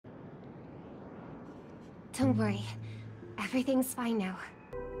Don't worry. Everything's fine now.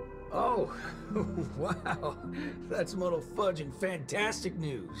 Oh, wow. That's muddle fudging fantastic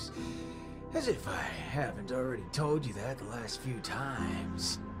news. As if I haven't already told you that the last few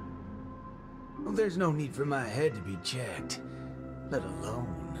times. Well, there's no need for my head to be checked, let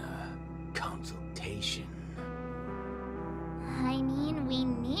alone consultation. I mean, we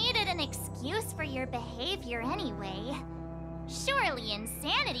needed an excuse for your behavior anyway. Surely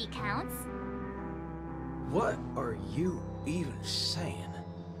insanity counts. What are you even saying?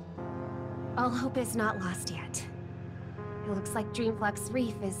 All hope is not lost yet. It looks like Dreamflux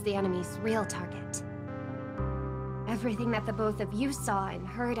Reef is the enemy's real target. Everything that the both of you saw and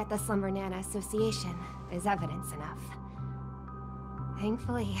heard at the Slumber Nana Association is evidence enough.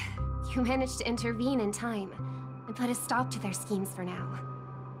 Thankfully, you managed to intervene in time and put a stop to their schemes for now.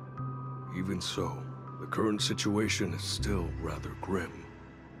 Even so, the current situation is still rather grim.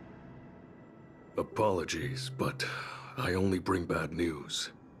 Apologies, but I only bring bad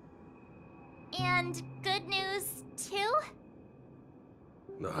news. And good news, too?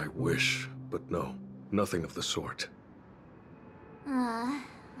 I wish, but no, nothing of the sort.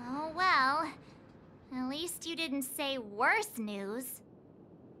 Oh well. At least you didn't say worse news.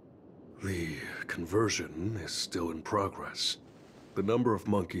 The conversion is still in progress. The number of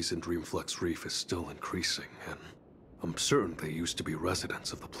monkeys in Dreamflux Reef is still increasing, and I'm certain they used to be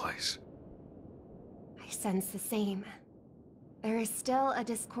residents of the place. I sense the same. There is still a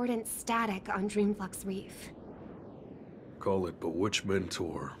discordant static on Dreamflux Reef. Call it bewitchment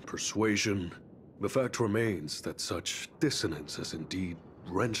or persuasion. The fact remains that such dissonance has indeed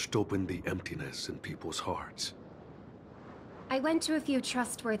wrenched open the emptiness in people's hearts. I went to a few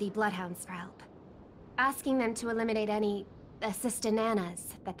trustworthy bloodhounds for help, asking them to eliminate any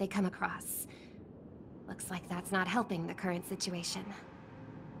assistananas that they come across. Looks like that's not helping the current situation.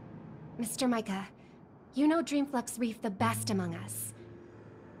 Mr. Micah, you know Dreamflux Reef the best among us.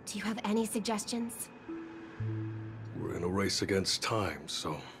 Do you have any suggestions? We're in a race against time,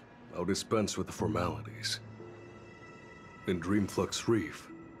 so I'll dispense with the formalities. In Dreamflux Reef,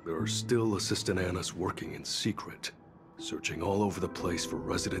 there are still assistananas working in secret, searching all over the place for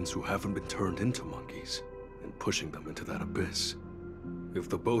residents who haven't been turned into monkeys, and pushing them into that abyss. If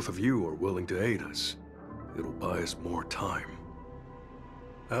the both of you are willing to aid us, it'll buy us more time.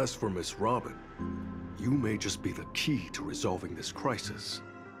 As for Miss Robin, you may just be the key to resolving this crisis.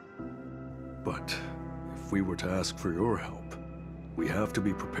 But if we were to ask for your help, we have to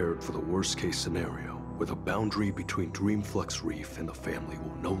be prepared for the worst-case scenario, where the boundary between Dreamflux Reef and the family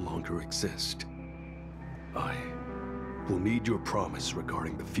will no longer exist. I will need your promise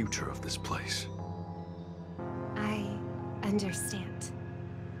regarding the future of this place. I understand.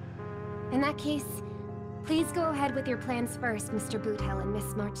 In that case, please go ahead with your plans first, Mr. Boothill and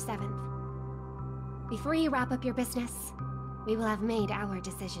Miss March 7th. Before you wrap up your business, we will have made our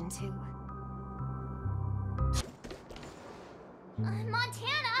decision too.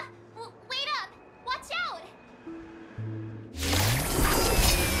 Montana! Wait up! Watch out!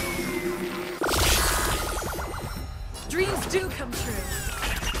 Dreams do come true.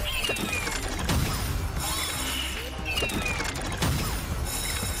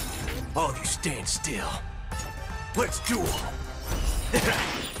 All of you stand still. Let's duel!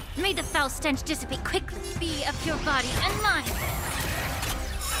 May the foul stench dissipate quickly. Be of your body and mind.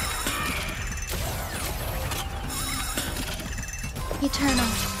 Eternal.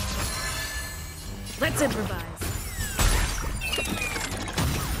 Let's improvise.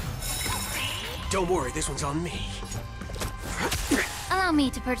 Don't worry, this one's on me. Allow me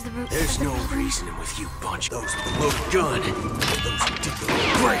to purge the root. There's no reasoning with you bunch. Those with the loaded gun. Those who dig their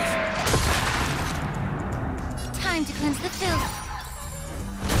own grave. Time to cleanse the filth.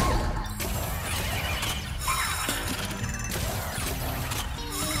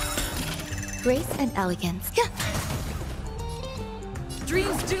 Grace and elegance.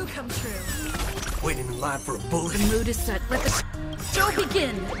 Dreams do come true. Waiting in line for a bullet. The mood is set. Let the show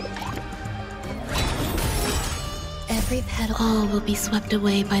begin. Every petal. All will be swept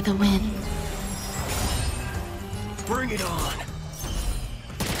away by the wind. Bring it on.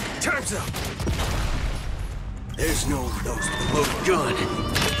 Time's up. There's no those with the loaded gun.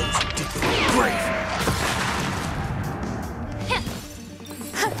 Those who dig their own grave.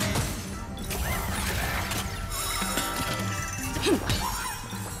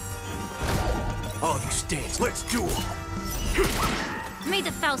 All you stands, let's duel. May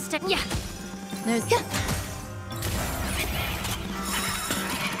the foul step. Yeah. There's.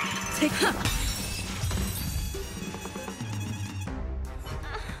 Take.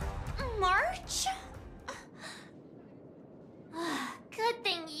 March? Good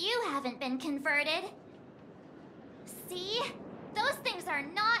thing you haven't been converted. See? Those things are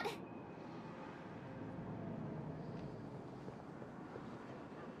not...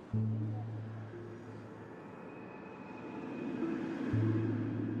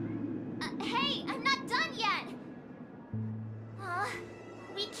 Hey, I'm not done yet!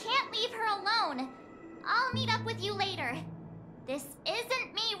 We can't leave her alone. I'll meet up with you later. This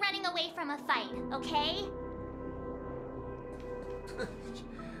isn't me running away from a fight, okay?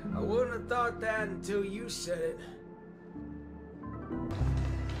 I wouldn't have thought that until you said it.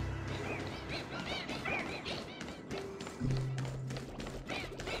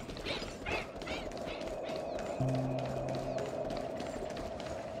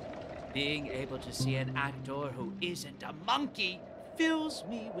 Being able to see an actor who isn't a monkey fills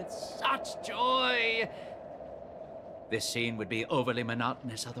me with such joy. This scene would be overly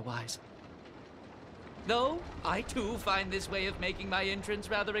monotonous otherwise. Though, I too find this way of making my entrance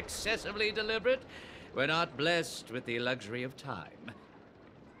rather excessively deliberate. We're not blessed with the luxury of time.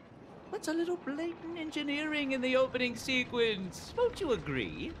 What's a little blatant engineering in the opening sequence? Won't you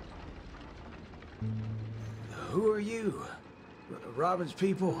agree? Who are you? Robin's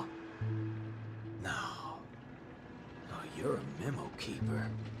people? No. Oh, you're a memo keeper.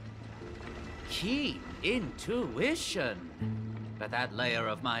 Keen intuition. But that layer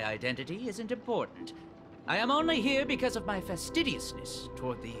of my identity isn't important. I am only here because of my fastidiousness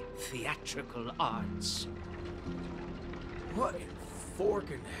toward the theatrical arts. What in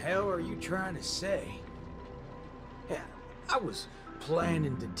forking hell are you trying to say? Yeah, I was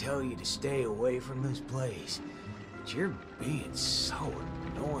planning to tell you to stay away from this place, but you're being so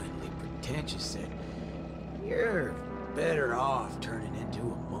annoyingly pretentious that you're better off turning into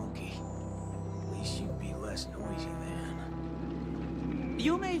a monkey. At least you'd be less noisy then.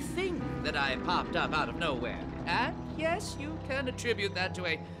 You may think that I popped up out of nowhere, and yes, you can attribute that to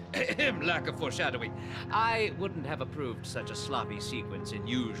a lack of foreshadowing. I wouldn't have approved such a sloppy sequence in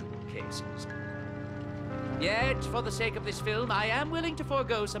usual cases. Yet, for the sake of this film, I am willing to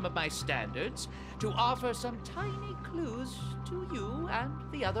forego some of my standards to offer some tiny clues to you and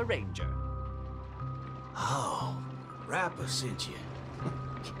the other ranger. Oh, Rappa sent you.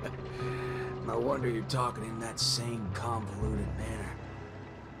 No wonder you're talking in that same convoluted manner.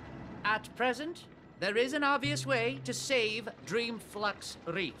 At present, there is an obvious way to save Dreamflux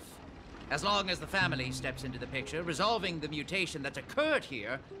Reef. As long as the family steps into the picture, resolving the mutation that's occurred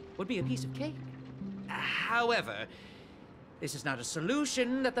here would be a piece of cake. However, this is not a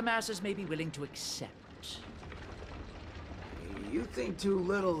solution that the masses may be willing to accept. You think too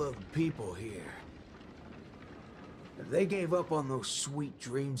little of the people here. They gave up on those sweet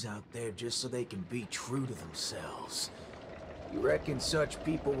dreams out there just so they can be true to themselves. You reckon such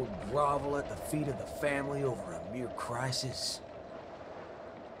people would grovel at the feet of the family over a mere crisis?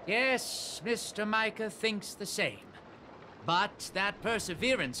 Yes, Mr. Micah thinks the same. But that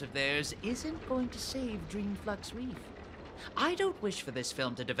perseverance of theirs isn't going to save Dreamflux Reef. I don't wish for this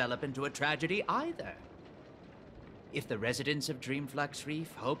film to develop into a tragedy either. If the residents of Dreamflux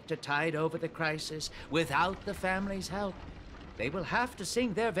Reef hope to tide over the crisis without the family's help, they will have to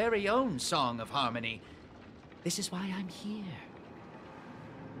sing their very own song of harmony. This is why I'm here.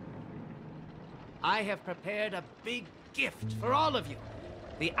 I have prepared a big gift for all of you.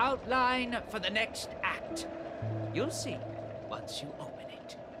 The outline for the next act. You'll see once you open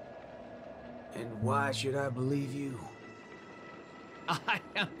it. And why should I believe you? I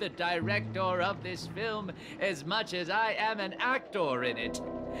am the director of this film as much as I am an actor in it.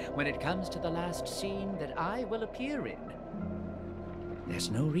 When it comes to the last scene that I will appear in, there's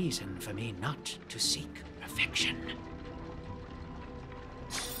no reason for me not to seek perfection.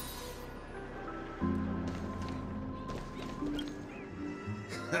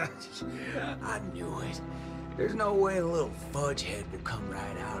 I knew it. There's no way a little fudgehead will come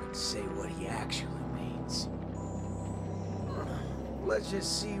right out and say what he actually means. Let's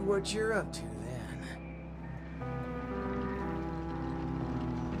just see what you're up to then.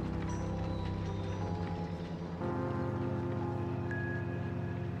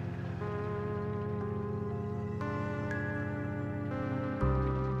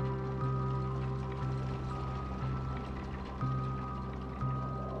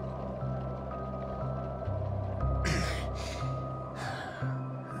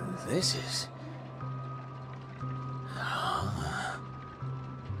 This is...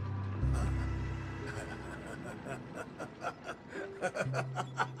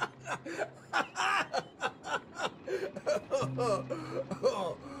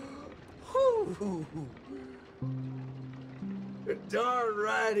 Darn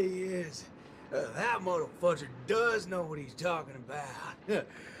right he is. That motherfucker does know what he's talking about.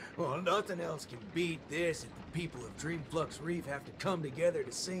 Well, nothing else can beat this if the people of Dreamflux Reef have to come together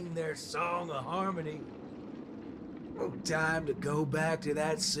to sing their song of harmony. Oh, time to go back to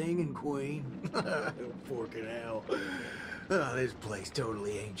that singing queen. Forking hell. Oh, this place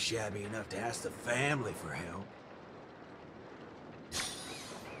totally ain't shabby enough to ask the family for help.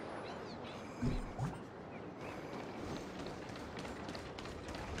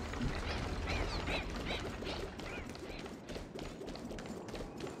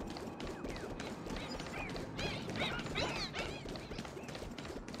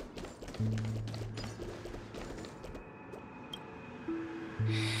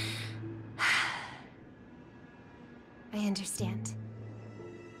 I understand.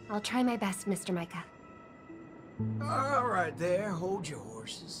 I'll try my best, Mr. Micah. All right there, hold your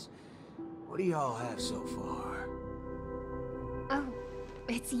horses. What do y'all have so far? Oh,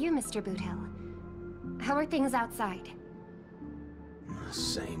 it's you, Mr. Boothill. How are things outside?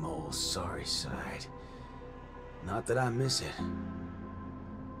 Same old sorry side. Not that I miss it.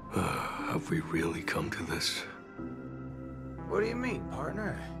 Have we really come to this? What do you mean,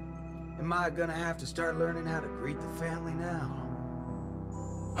 partner? Am I gonna have to start learning how to greet the family now?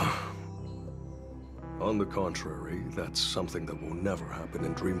 On the contrary, that's something that will never happen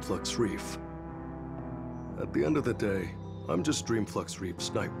in Dreamflux Reef. At the end of the day, I'm just Dreamflux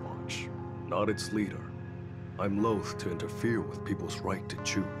Reef's Night Watch, not its leader. I'm loath to interfere with people's right to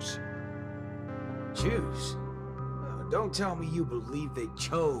choose. Choose? Don't tell me you believe they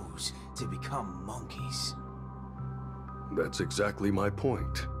chose to become monkeys. That's exactly my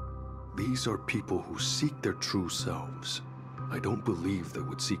point. These are people who seek their true selves. I don't believe they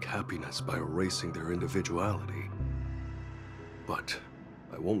would seek happiness by erasing their individuality. But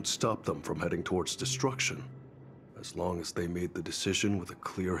I won't stop them from heading towards destruction, as long as they made the decision with a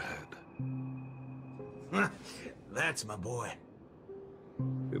clear head. That's my boy.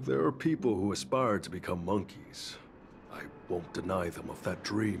 If there are people who aspire to become monkeys, I won't deny them of that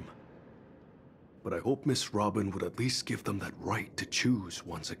dream. But I hope Miss Robin would at least give them that right to choose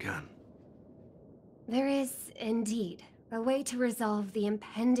once again. There is, indeed, a way to resolve the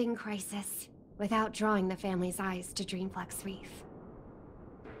impending crisis without drawing the family's eyes to Dreamflux Reef.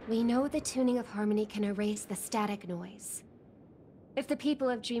 We know the tuning of harmony can erase the static noise. If the people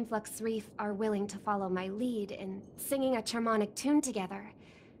of Dreamflux Reef are willing to follow my lead in singing a charmonic tune together,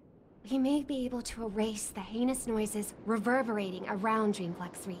 we may be able to erase the heinous noises reverberating around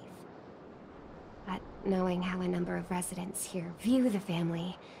Dreamflux Reef. But knowing how a number of residents here view the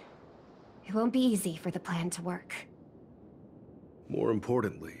family, it won't be easy for the plan to work. More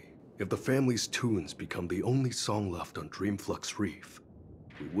importantly, if the family's tunes become the only song left on Dreamflux Reef,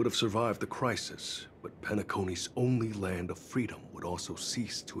 we would have survived the crisis, but Penacony's only land of freedom would also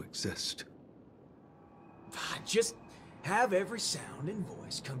cease to exist. Just have every sound and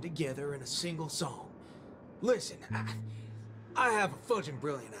voice come together in a single song. Listen, I have a fudging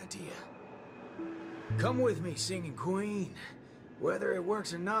brilliant idea. Come with me, singing queen. Whether it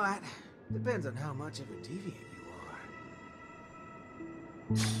works or not, depends on how much of a deviant you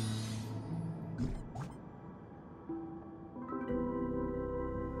are.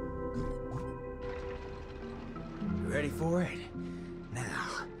 Ready for it?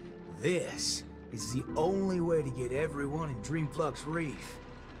 Now, this is the only way to get everyone in Dreamflux Reef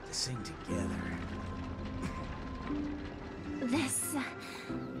to sing together. This...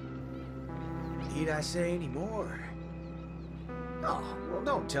 Need I say any more? Oh, well,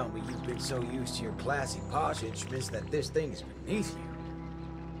 don't tell me you've been so used to your classy posh instruments that this thing is beneath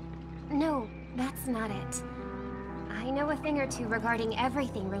you. No, that's not it. I know a thing or two regarding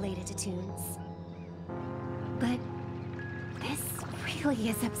everything related to tunes. But this really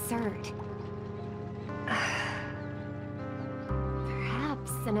is absurd.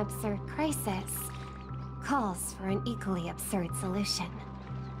 Perhaps an absurd crisis calls for an equally absurd solution.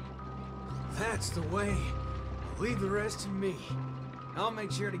 That's the way. Leave the rest to me. I'll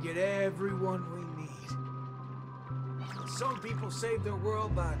make sure to get everyone we need. Some people saved their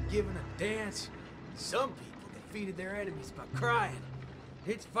world by giving a dance. Some people defeated their enemies by crying.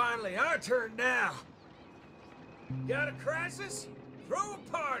 It's finally our turn now. Got a crisis? Throw a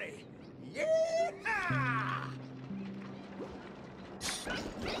party! Yeah!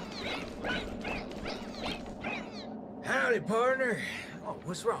 Howdy, partner. Oh,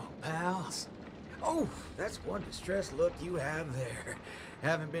 what's wrong, pals? Oh, that's one distressed look you have there.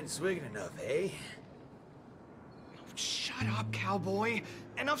 Haven't been swigging enough, eh? Shut up, cowboy.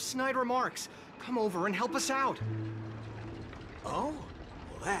 Enough snide remarks. Come over and help us out. Oh?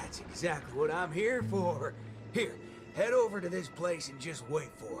 Well, that's exactly what I'm here for. Here, head over to this place and just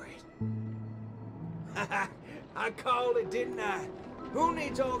wait for it. I called it, didn't I? Who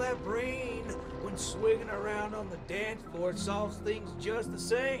needs all that brain when swinging around on the dance floor solves things just the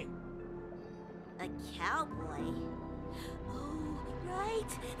same? A cowboy? Oh, right.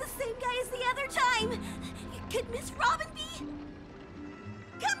 The same guy as the other time. Could Miss Robin be?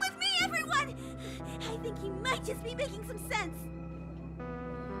 Come with me, everyone! I think he might just be making some sense.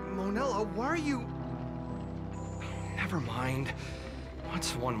 Monella, why are you... Never mind.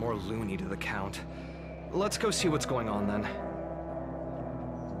 What's one more loony to the count? Let's go see what's going on then.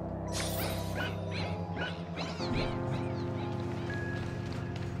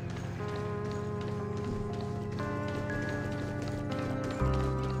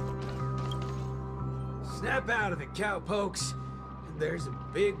 Snap out of it, cowpokes. There's a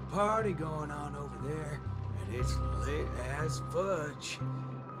big party going on over there, and it's lit as fudge.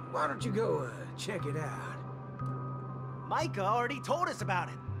 Why don't you go check it out? Micah already told us about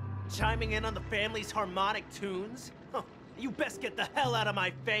it. Chiming in on the family's harmonic tunes? Huh, you best get the hell out of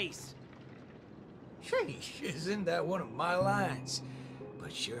my face. Sheesh, isn't that one of my lines?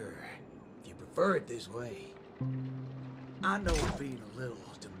 But sure, if you prefer it this way. I know I'm being a little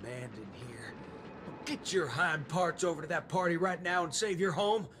demanding here. Get your hind parts over to that party right now and save your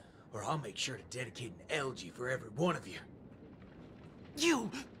home, or I'll make sure to dedicate an elegy for every one of you.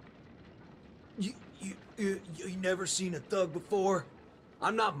 You never seen a thug before?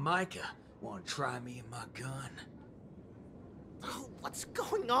 I'm not Micah. Want to try me and my gun? Oh, what's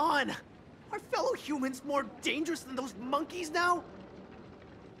going on? Are fellow humans more dangerous than those monkeys now?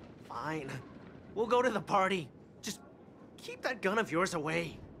 Fine. We'll go to the party. Just keep that gun of yours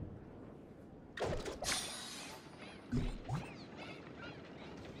away.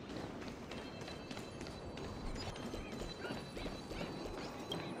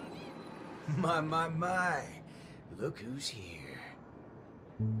 My. Look who's here.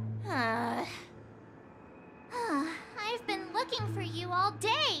 I've been looking for you all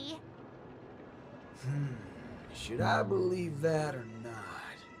day. Should I believe that or not?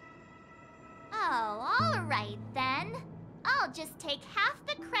 Oh, all right then. I'll just take half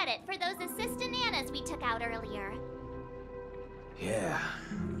the credit for those Assistananas we took out earlier. Yeah,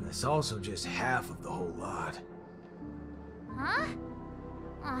 that's also just half of the whole lot. Huh?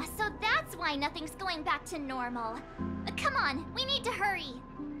 So that's why nothing's going back to normal. Come on, we need to hurry.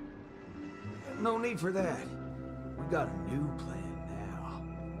 No need for that. We got a new plan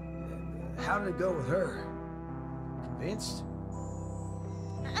now. How did it go with her? Convinced?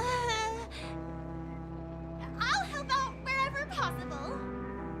 I'll help out wherever possible.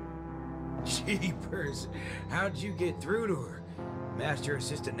 Jeepers, how'd you get through to her? Master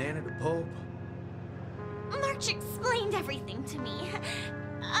Assistant Nana to pulp? March explained everything to me.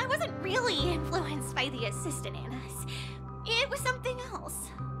 I wasn't really influenced by the Assistananas. It was something else.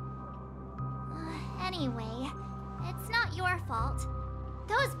 Anyway, it's not your fault.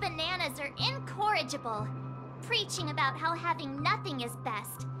 Those bananas are incorrigible, preaching about how having nothing is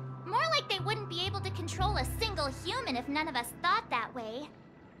best. More like they wouldn't be able to control a single human if none of us thought that way.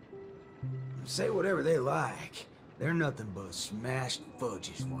 Say whatever they like. They're nothing but smashed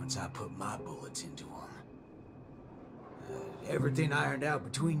fudges once I put my bullets into them. Everything ironed out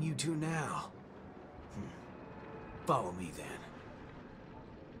between you two now. Follow me then.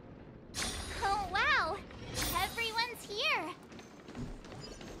 Oh wow! Everyone's here!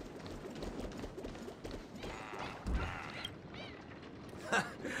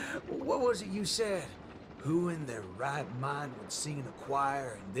 What was it you said? Who in their right mind would sing in a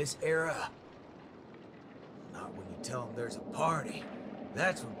choir in this era? Not when you tell them there's a party.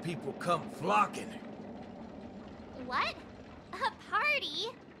 That's when people come flocking. What? A party?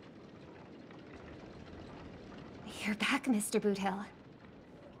 You're back, Mr. Boothill.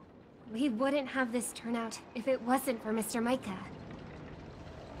 We wouldn't have this turnout if it wasn't for Mr. Micah.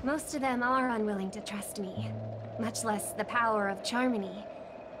 Most of them are unwilling to trust me, much less the power of Charmony.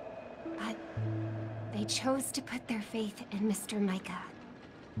 But they chose to put their faith in Mr. Micah.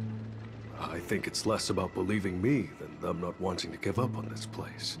 I think it's less about believing me than them not wanting to give up on this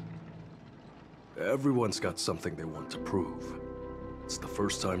place. Everyone's got something they want to prove. It's the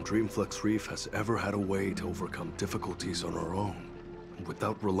first time Dreamflex Reef has ever had a way to overcome difficulties on our own,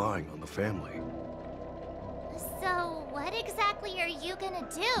 without relying on the family. So, what exactly are you gonna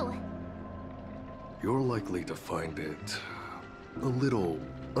do? You're likely to find it a little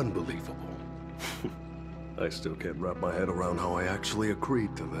unbelievable. I still can't wrap my head around how I actually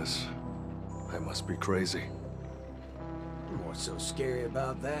agreed to this. I must be crazy. What's so scary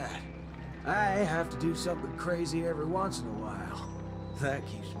about that? I have to do something crazy every once in a while. That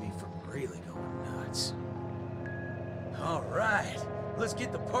keeps me from really going nuts. All right, let's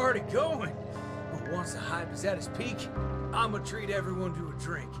get the party going. Once the hype is at its peak, I'm gonna treat everyone to a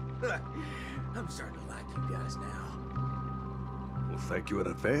drink. I'm starting to like you guys now. Well, thank you in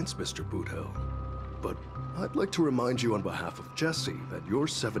advance, Mr. Boothell. But I'd like to remind you on behalf of Jesse that your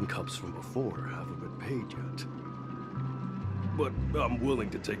 7 cups from before haven't been paid yet. But I'm willing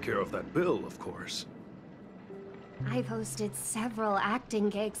to take care of that bill, of course. I've hosted several acting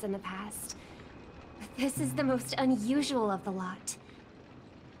gigs in the past. But this is the most unusual of the lot.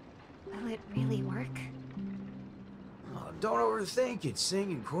 Will it really work? Oh, don't overthink it,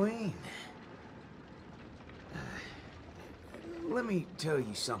 Singing Queen. Let me tell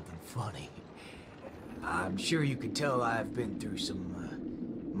you something funny. I'm sure you can tell I've been through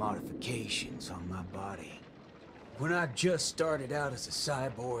some modifications on my body. When I just started out as a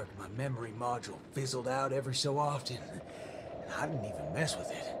cyborg, my memory module fizzled out every so often, and I didn't even mess with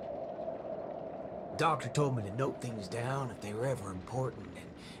it. Doctor told me to note things down if they were ever important,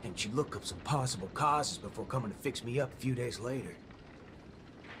 and she'd look up some possible causes before coming to fix me up a few days later.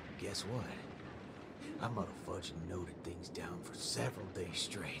 Guess what? I motherfudged and noted things down for several days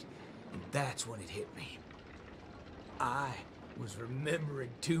straight, and that's when it hit me. I was remembering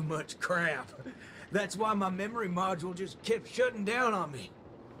too much crap. That's why my memory module just kept shutting down on me.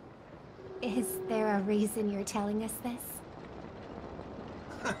 Is there a reason you're telling us this?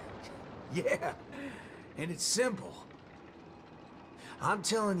 Yeah, and it's simple. I'm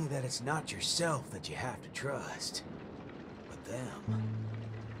telling you that it's not yourself that you have to trust, but them.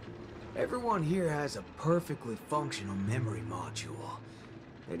 Everyone here has a perfectly functional memory module.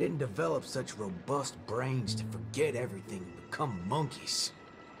 They didn't develop such robust brains to forget everything and become monkeys.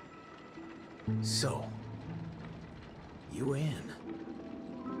 So, you in?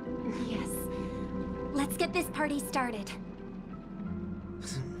 Yes. Let's get this party started.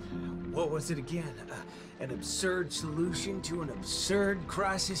 What was it again? An absurd solution to an absurd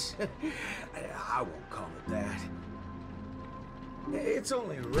crisis? I won't call it that. It's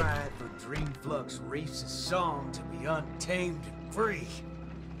only right for Dreamflux Reefs' song to be untamed and free.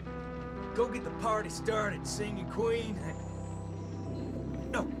 Go get the party started, Singing Queen.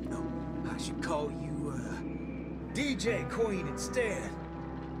 No, I should call you, DJ Queen instead.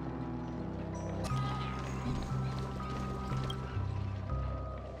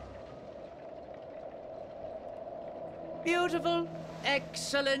 Beautiful,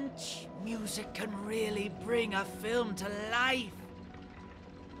 excellent. Music can really bring a film to life.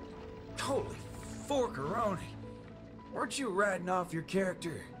 Holy forkeroni. Weren't you riding off your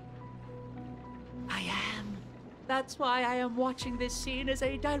character? I am. That's why I am watching this scene as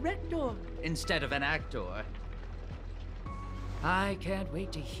a director instead of an actor. I can't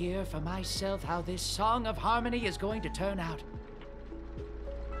wait to hear for myself how this song of harmony is going to turn out.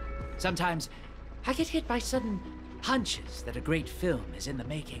 Sometimes I get hit by sudden hunches that a great film is in the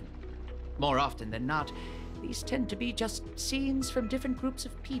making. More often than not, these tend to be just scenes from different groups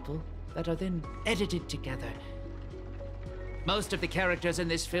of people that are then edited together. Most of the characters in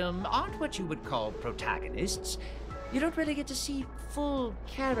this film aren't what you would call protagonists. You don't really get to see full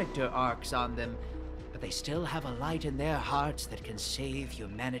character arcs on them, but they still have a light in their hearts that can save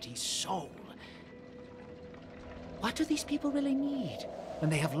humanity's soul. What do these people really need when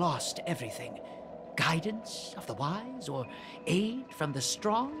they have lost everything? Guidance of the wise or aid from the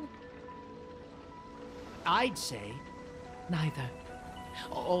strong? I'd say neither.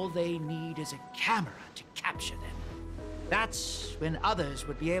 All they need is a camera to capture them. That's when others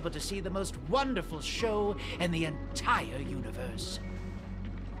would be able to see the most wonderful show in the entire universe.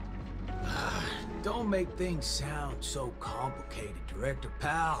 Don't make things sound so complicated, Director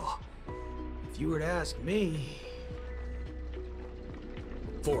Pal. If you were to ask me...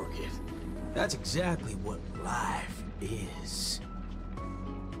 forget. That's exactly what life is.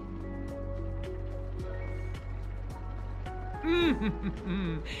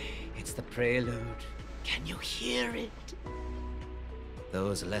 It's the prelude. Can you hear it?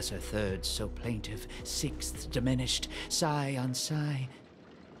 Those lesser thirds so plaintive, sixths diminished, sigh on sigh.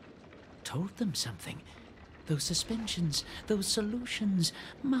 Told them something. Those suspensions, those solutions,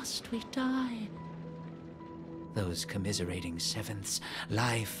 must we die? Those commiserating sevenths,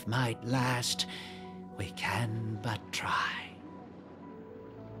 life might last. We can but try.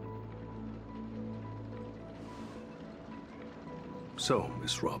 So,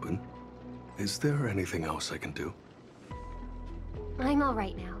 Miss Robin, is there anything else I can do? I'm all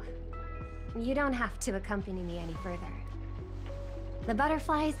right now. You don't have to accompany me any further. The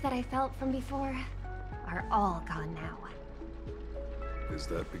butterflies that I felt from before are all gone now. Is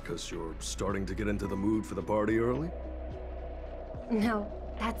that because you're starting to get into the mood for the party early? No,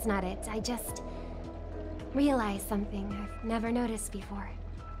 that's not it. I just realized something I've never noticed before.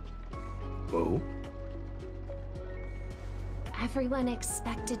 Oh? Everyone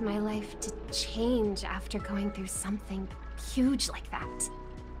expected my life to change after going through something huge like that.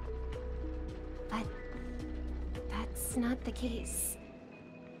 But that's not the case.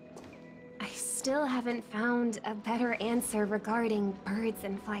 I still haven't found a better answer regarding birds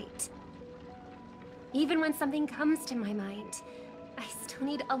in flight. Even when something comes to my mind, I still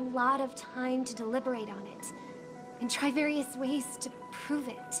need a lot of time to deliberate on it and try various ways to prove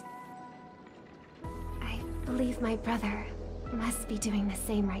it. I believe my brother must be doing the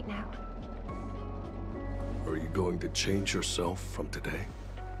same right now. Are you going to change yourself from today?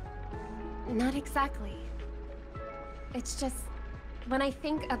 Not exactly. It's just, when I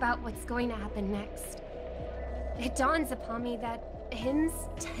think about what's going to happen next, it dawns upon me that hymns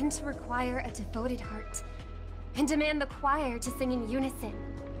tend to require a devoted heart and demand the choir to sing in unison.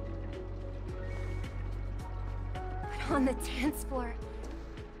 But on the dance floor,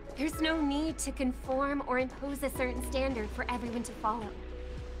 there's no need to conform or impose a certain standard for everyone to follow.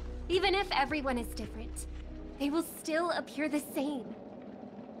 Even if everyone is different, they will still appear the same.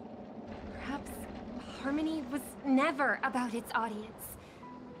 Perhaps harmony was never about its audience,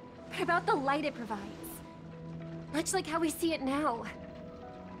 but about the light it provides. Much like how we see it now.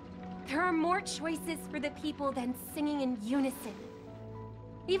 There are more choices for the people than singing in unison.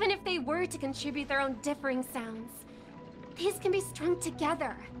 Even if they were to contribute their own differing sounds, these can be strung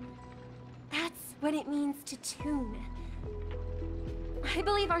together. That's what it means to tune. I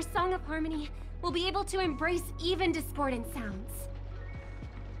believe our Song of Harmony will be able to embrace even discordant sounds.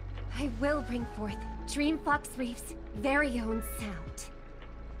 I will bring forth Dreamflux Reef's very own sound.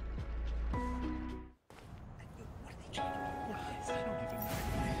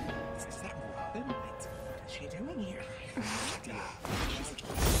 Is that Robin? What is she doing here?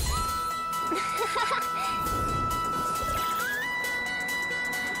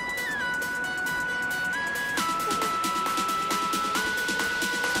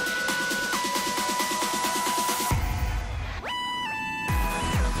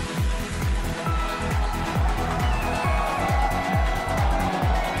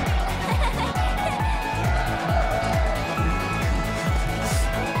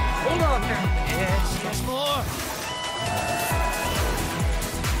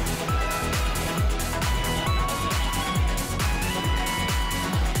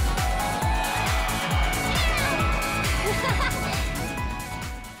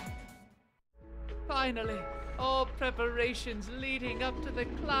 Finally, all preparations leading up to the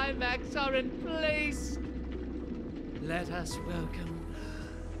climax are in place. Let us welcome,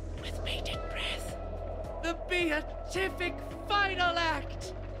 with bated breath, the beatific final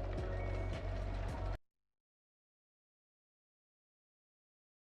act.